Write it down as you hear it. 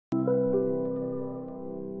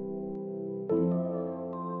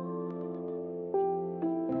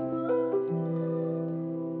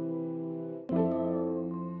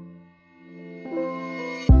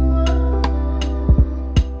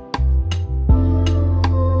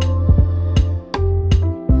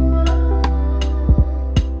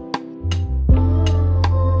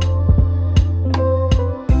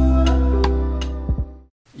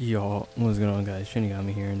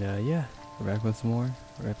Shinigami here, and yeah, we're back with some more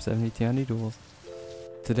Rep 70 Tiandi Duels.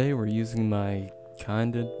 Today we're using my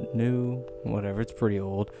kinda new, whatever, it's pretty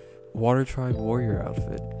old, Water Tribe Warrior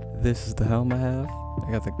outfit. This is the helm I have.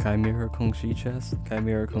 I got the Chimera Kung-Shi chest,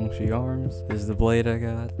 Chimera Kung-Shi arms. This is the blade I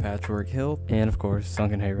got, patchwork hilt, and of course,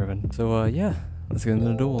 sunken hay ribbon. So yeah, let's get into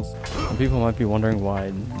the duels. Some people might be wondering why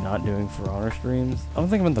I'm not doing For Honor streams. I don't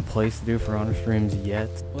think I'm in the place to do For Honor streams yet.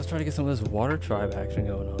 Let's try to get some of this Water Tribe action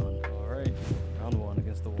going on. Alright, round one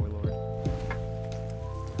against the Warlord.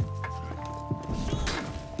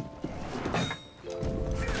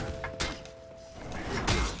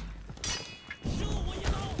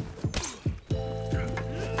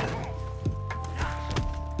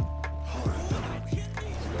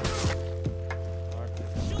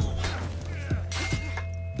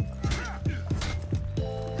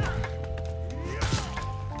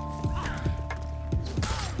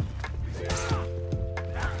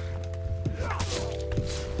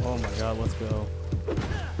 Oh my god, let's go.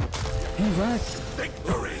 He wrecked!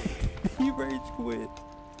 Victory! He rage quit.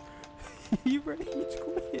 He rage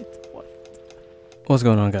quit. What? What's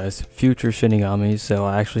going on, guys? Future Shinigami. So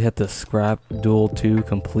I actually had to scrap Duel 2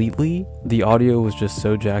 completely. The audio was just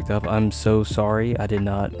so jacked up. I'm so sorry. I did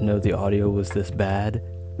not know the audio was this bad.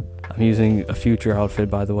 I'm using a future outfit,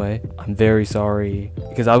 by the way. I'm very sorry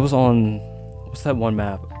because I was on, what's that one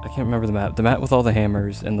map? I can't remember the map. The map with all the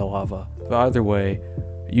hammers and the lava. But either way,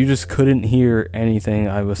 you just couldn't hear anything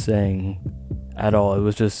I was saying at all. It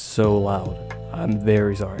was just so loud. I'm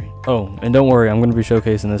very sorry. Oh, and don't worry, I'm going to be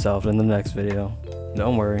showcasing this outfit in the next video.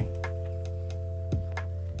 Don't worry.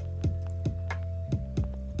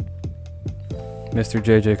 Mr.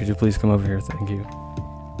 JJ, could you please come over here? Thank you.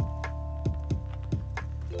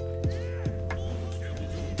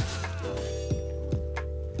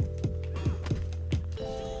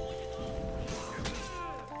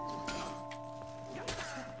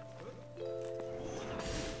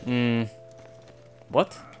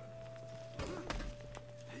 What?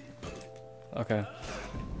 Okay.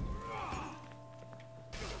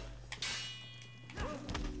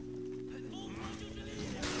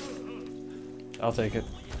 I'll take it.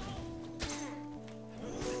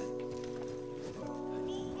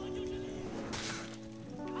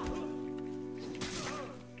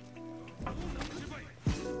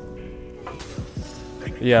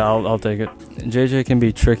 Yeah, I'll take it. JJ can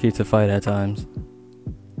be tricky to fight at times.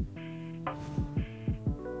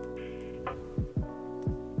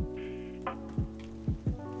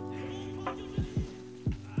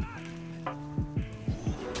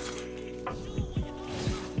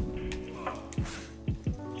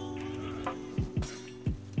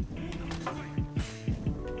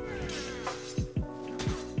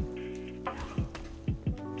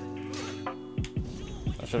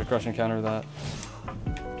 I should have crush and counter that.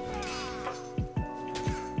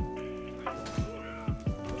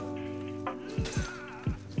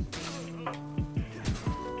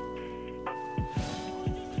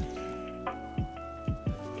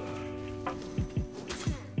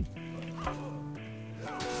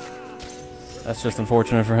 That's just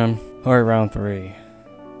unfortunate for him. Alright, round 3.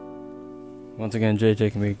 Once again,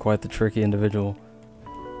 JJ can be quite the tricky individual.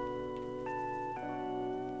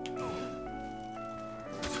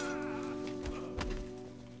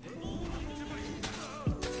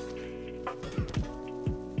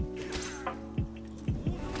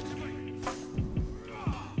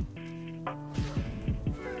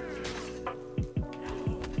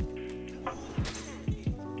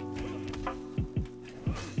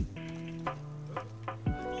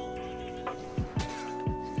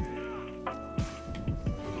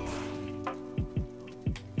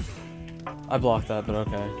 I blocked that, but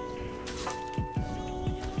okay.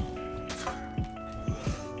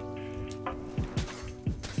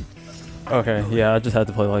 Okay, yeah, I just had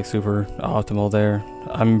to play like super optimal there.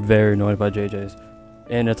 I'm very annoyed by JJ's.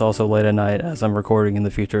 And it's also late at night as I'm recording in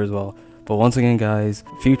the future as well. But once again, guys,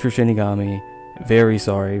 future Shinigami, very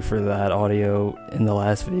sorry for that audio in the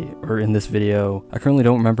last video, or in this video. I currently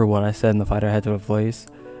don't remember what I said in the fight I had to replace,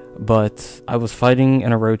 but I was fighting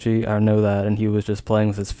an Orochi, I know that, and he was just playing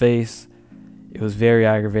with his face. It was very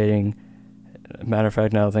aggravating. Matter of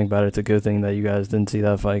fact, now that I think about it, it's a good thing that you guys didn't see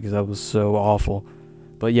that fight because that was so awful.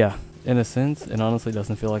 But yeah, in a sense, it honestly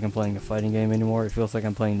doesn't feel like I'm playing a fighting game anymore. It feels like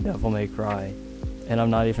I'm playing Devil May Cry. And I'm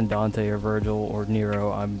not even Dante or Virgil or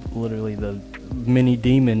Nero. I'm literally the mini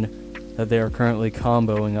demon that they are currently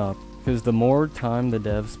comboing up. Because the more time the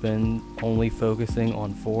devs spend only focusing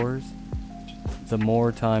on 4s, the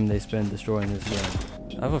more time they spend destroying this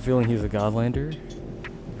game. I have a feeling he's a Godlander.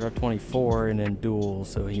 Rep 24 and in Duel,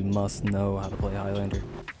 so he must know how to play Highlander.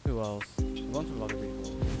 Who else? A bunch of other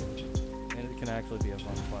people. And it can actually be a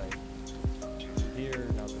fun fight. Here,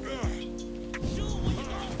 not so much.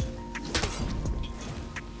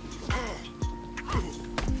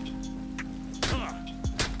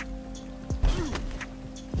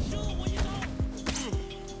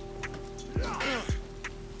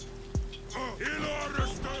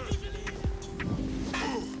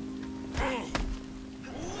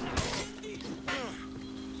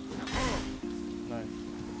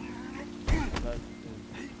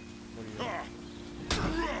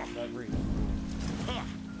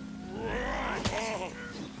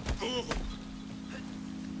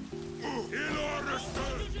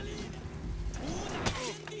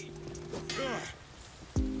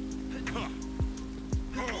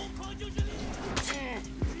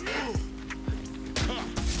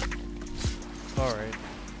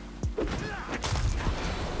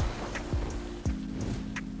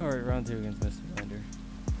 Alright, round 2 against Mr. Bender.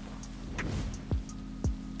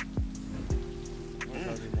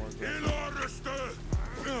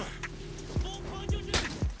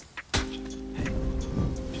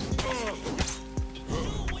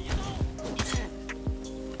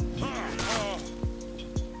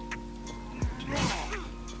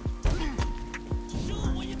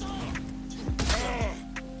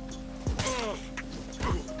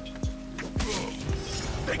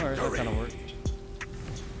 Alright, that kind of worked.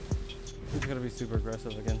 He's gonna be super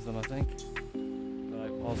aggressive against them, I think. But I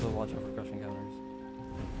also watch out for crushing counters.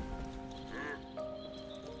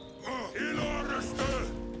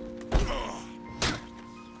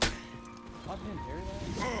 I didn't hear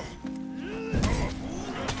that.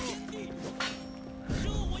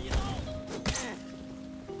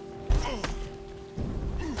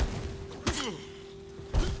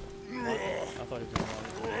 I thought he was doing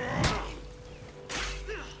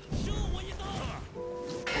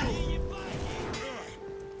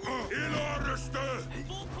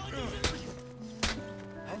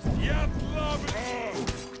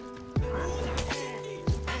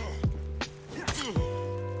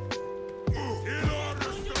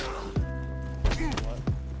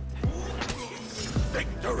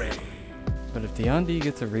But if Tiandi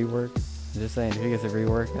gets a rework, just saying, if he gets a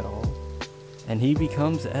rework at all, and he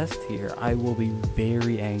becomes S tier, I will be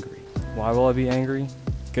very angry. Why will I be angry?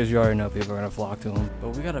 Because you already know people are going to flock to him.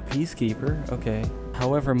 But we got a Peacekeeper, okay.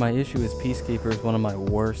 However, my issue is Peacekeeper is one of my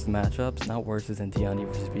worst matchups. Not worse as in Tiandi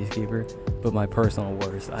versus Peacekeeper, but my personal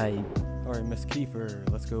worst. Alright, Miss Keeper,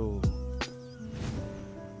 let's go.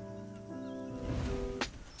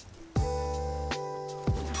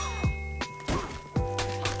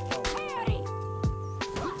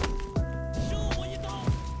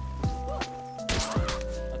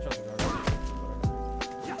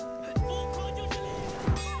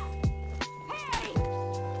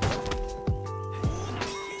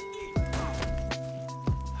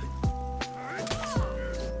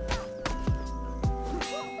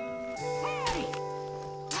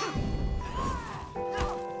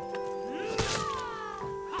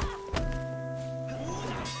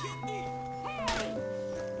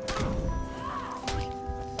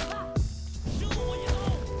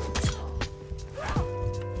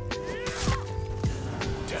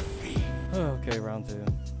 Okay, round 2.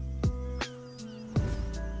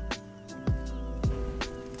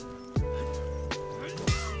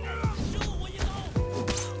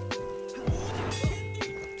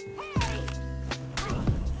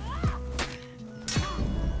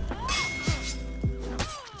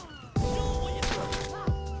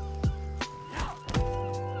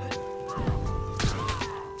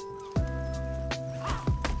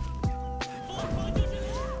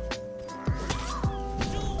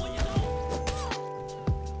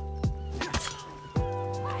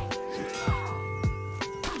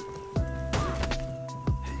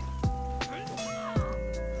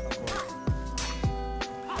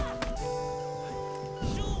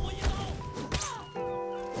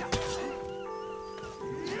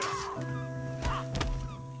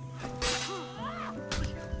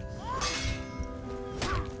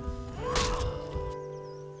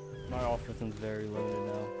 Offense very limited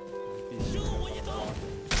now.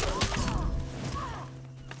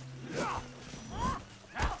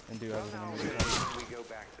 And do everything. We go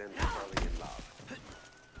back then to falling in love.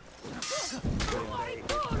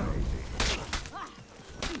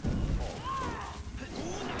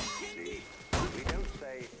 We don't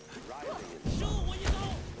say rising in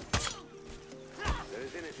love. There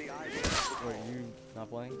is in it the idea of Wait, you not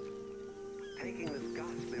playing? taking this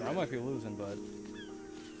ghastly Yeah, I might be losing, but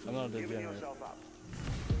I'm not a giving degenerate. yourself up.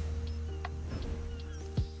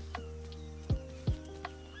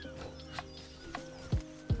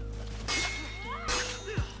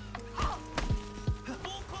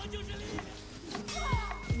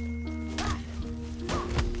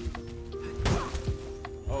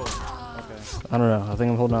 I don't know. I think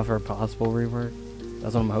I'm holding out for a possible rework.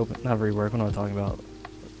 That's what I'm hoping. Not rework. What am I talking about?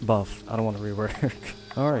 Buff. I don't want to rework.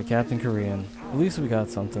 Alright, Captain Korean. At least we got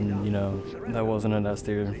something, you know, that wasn't an S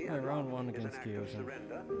tier. Hey, round 1 against Kyojin.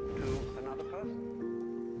 Surrender to another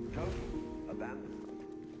person. Total abandonment.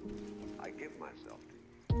 I give myself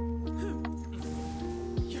to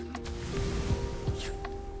you.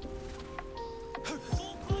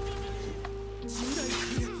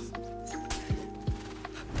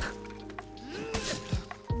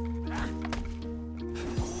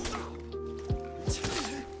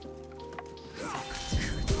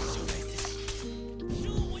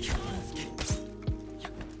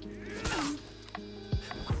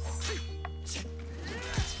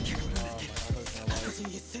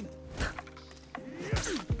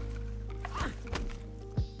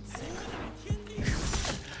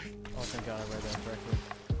 Oh, thank God I read that correctly.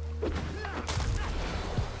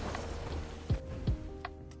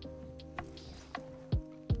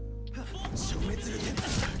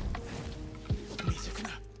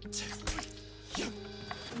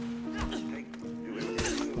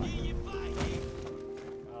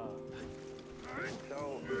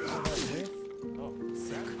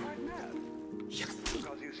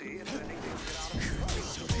 Because you see, it's letting things get out of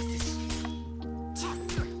control.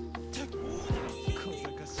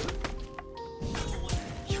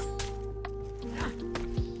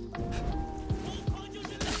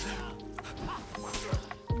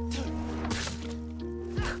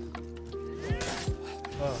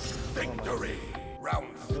 Victory! Round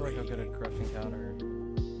I feel like I'll get a crushing counter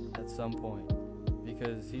at some point.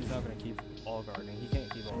 Because he's not going to keep all guarding. He can't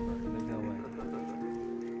keep all guarding. There's no way.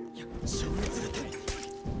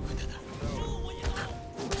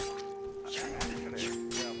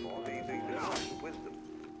 Therefore, leaving the path of wisdom.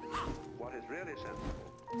 What is really sensible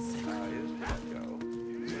is to let go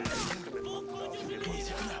and commit oneself to what's going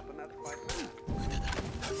to happen. That's quite bad.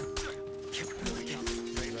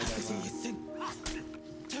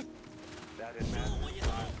 That is madness.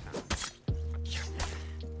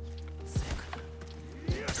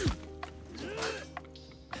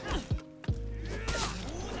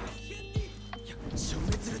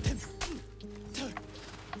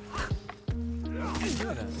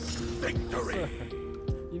 victory!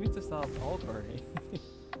 You need to stop all guarding.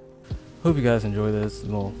 Hope you guys enjoy this.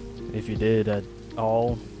 Well, if you did at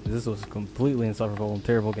all, this was completely insufferable and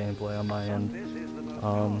terrible gameplay on my end.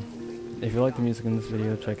 If you like the music in this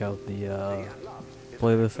video, check out the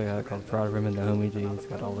playlist I got called Prod Riddiman the Homie G. It's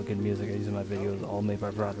got all the good music I use in my videos, all made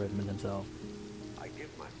by Prod Riddiman himself.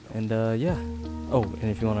 And yeah. Oh,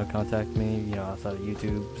 and if you want to contact me, you know, outside of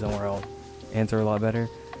YouTube, somewhere I'll answer a lot better,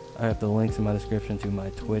 I have the links in my description to my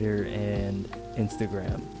Twitter and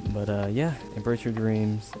Instagram. But yeah, embrace your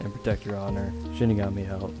dreams and protect your honor. Shinigami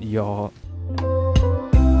out. Y'all.